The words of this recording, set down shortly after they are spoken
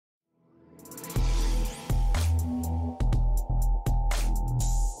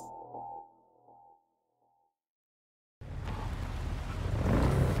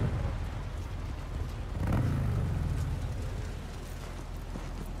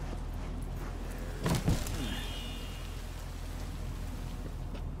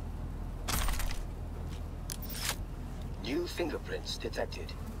New fingerprints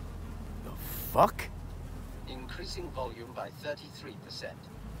detected. The fuck? Increasing volume by 33%.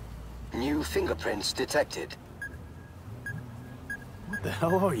 New fingerprints detected. What the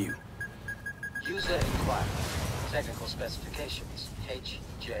hell are you? User inquiry. Technical specifications.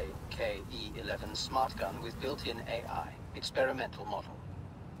 HJKE11 smart gun with built-in AI. Experimental model.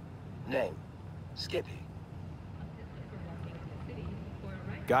 Name. Skippy.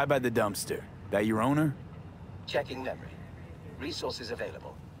 Guy by the dumpster. That your owner? Checking memory. Resources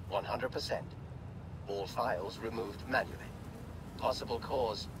available. 100%. All files removed manually. Possible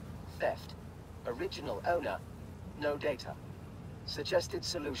cause. Theft. Original owner. No data. Suggested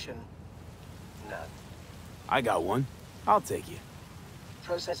solution. None. I got one. I'll take you.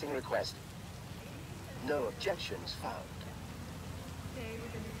 Processing request. No objections found.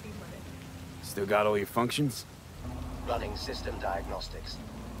 Still got all your functions? Running system diagnostics.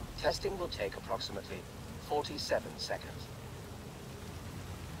 Testing will take approximately 47 seconds.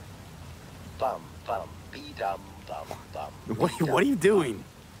 Bum, bum, be-dum, bum, bum. What are you doing?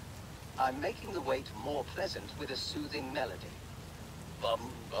 I'm making the wait more pleasant with a soothing melody. Bum,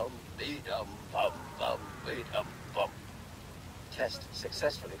 bum, be-dum, bum, bum, be-dum, bum. Test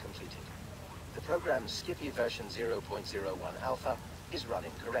successfully completed. The program's Skippy version 0.01 alpha is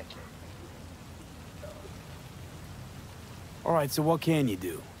running correctly. Alright, so what can you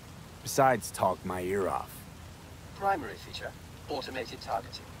do? Besides talk my ear off. Primary feature, automated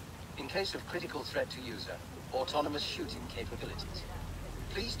targeting. In case of critical threat to user, autonomous shooting capabilities.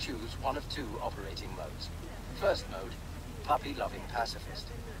 Please choose one of two operating modes. First mode, puppy-loving pacifist.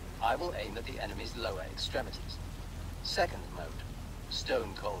 I will aim at the enemy's lower extremities. Second mode,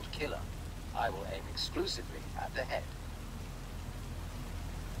 stone-cold killer. I will aim exclusively at the head.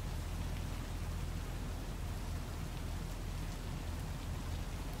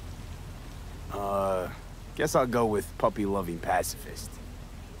 Guess I'll go with puppy-loving pacifist.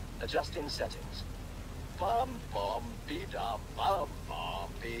 Adjusting settings. Bum, bum, be-dum, bum, bum,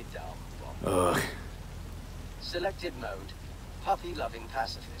 be-dum, bum. Ugh. Selected mode, puppy-loving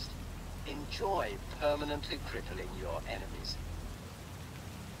pacifist. Enjoy permanently crippling your enemies.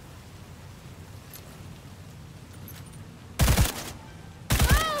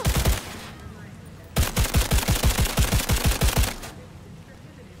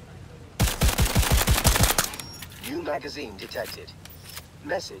 New magazine detected.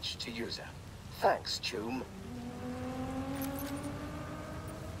 Message to user. Thanks, Choom.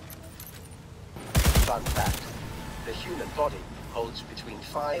 Fun fact. The human body holds between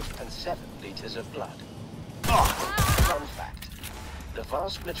 5 and 7 liters of blood. Fun fact. The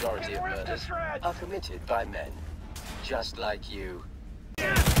vast majority of murders are committed by men. Just like you.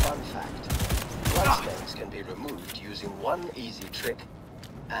 Fun fact. Bloodstains can be removed using one easy trick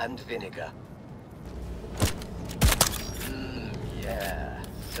and vinegar. Yeah.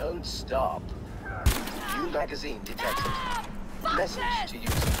 Don't stop. New magazine detected. Message to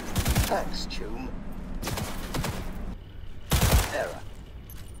user. Thanks, Choom. Error.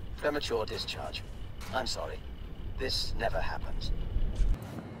 Premature discharge. I'm sorry. This never happens.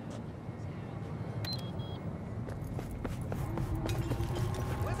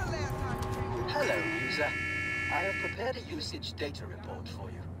 Hello, user. I have prepared a usage data report for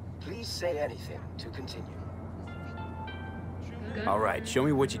you. Please say anything to continue. Alright, show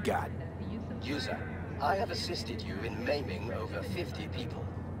me what you got. User, I have assisted you in maiming over 50 people.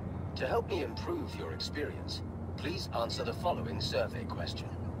 To help me improve your experience, please answer the following survey question.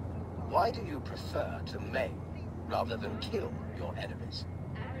 Why do you prefer to maim rather than kill your enemies?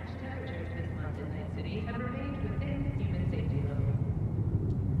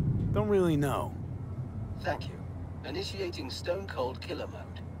 Don't really know. Thank you. Initiating Stone Cold Killer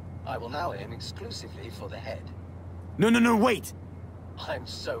mode. I will now aim exclusively for the head. No, wait! I'm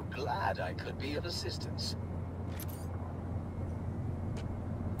so glad I could be of assistance.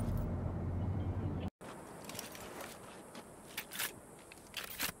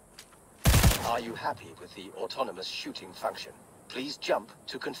 Are you happy with the autonomous shooting function? Please jump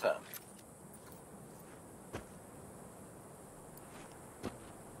to confirm.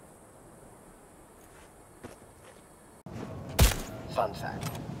 Fun fact.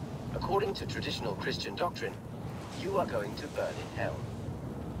 According to traditional Christian doctrine, you are going to burn in hell.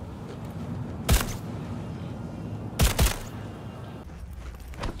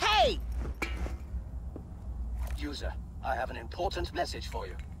 Hey! User, I have an important message for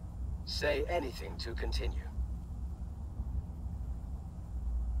you. Say anything to continue.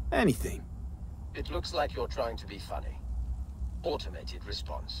 Anything. It looks like you're trying to be funny. Automated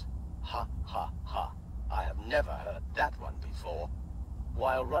response. Ha ha ha. I have never heard that one before.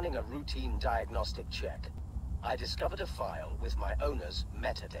 While running a routine diagnostic check. I discovered a file with my owner's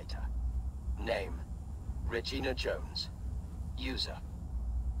metadata. Name, Regina Jones. User,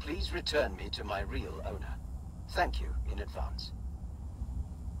 please return me to my real owner. Thank you in advance.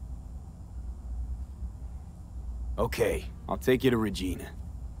 Okay, I'll take you to Regina.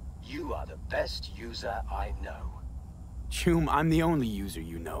 You are the best user I know. Choom, I'm the only user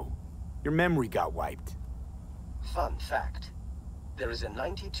you know. Your memory got wiped. Fun fact. There is a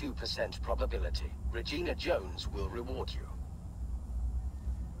 92% probability Regina Jones will reward you.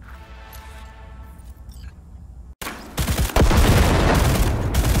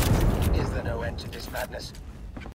 Is there no end to this madness?